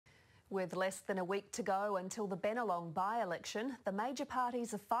With less than a week to go until the Bennelong by-election, the major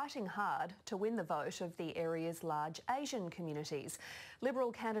parties are fighting hard to win the vote of the area's large Asian communities.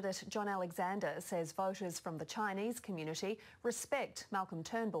 Liberal candidate John Alexander says voters from the Chinese community respect Malcolm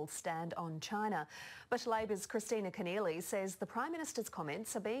Turnbull's stand on China. But Labor's Christina Keneally says the Prime Minister's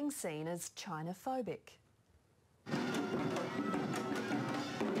comments are being seen as Chinaphobic.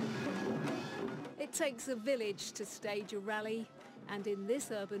 It takes a village to stage a rally, and in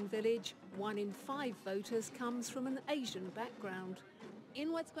this urban village, 1 in 5 voters comes from an Asian background.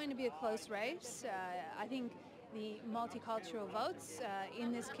 In what's going to be a close race, I think the multicultural votes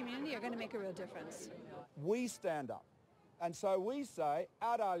in this community are going to make a real difference. We stand up, and so we say,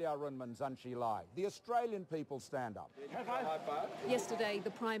 Adalia Runman Zanchi Lai. The Australian people stand up. Yesterday,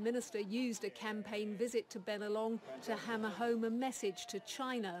 the Prime Minister used a campaign visit to Bennelong to hammer home a message to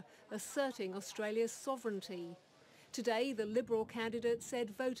China, asserting Australia's sovereignty. Today, the Liberal candidate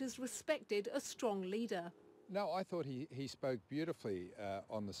said voters respected a strong leader. No, I thought he spoke beautifully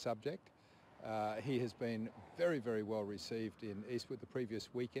on the subject. He has been very, very well received in Eastwood the previous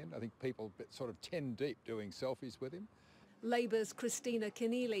weekend. I think people sort of 10 deep doing selfies with him. Labor's Christina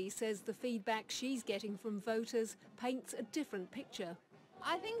Keneally says the feedback she's getting from voters paints a different picture.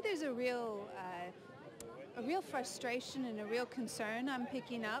 I think there's a real frustration and a real concern I'm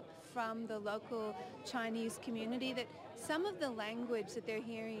picking up from the local Chinese community that some of the language that they're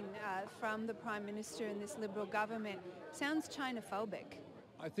hearing from the Prime Minister and this Liberal government sounds Chinaphobic.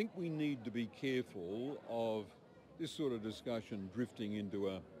 I think we need to be careful of this sort of discussion drifting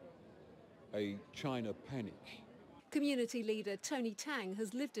into a China panic. Community leader Tony Tang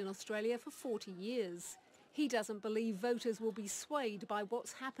has lived in Australia for 40 years. He doesn't believe voters will be swayed by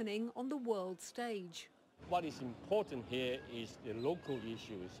what's happening on the world stage. What is important here is the local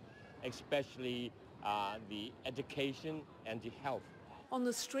issues, especially the education and the health. On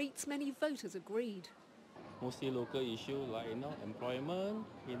the streets, many voters agreed. Mostly local issues like, employment,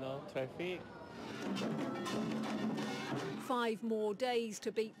 traffic. 5 more days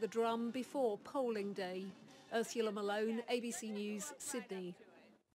to beat the drum before polling day. Ursula Malone, ABC News, Sydney.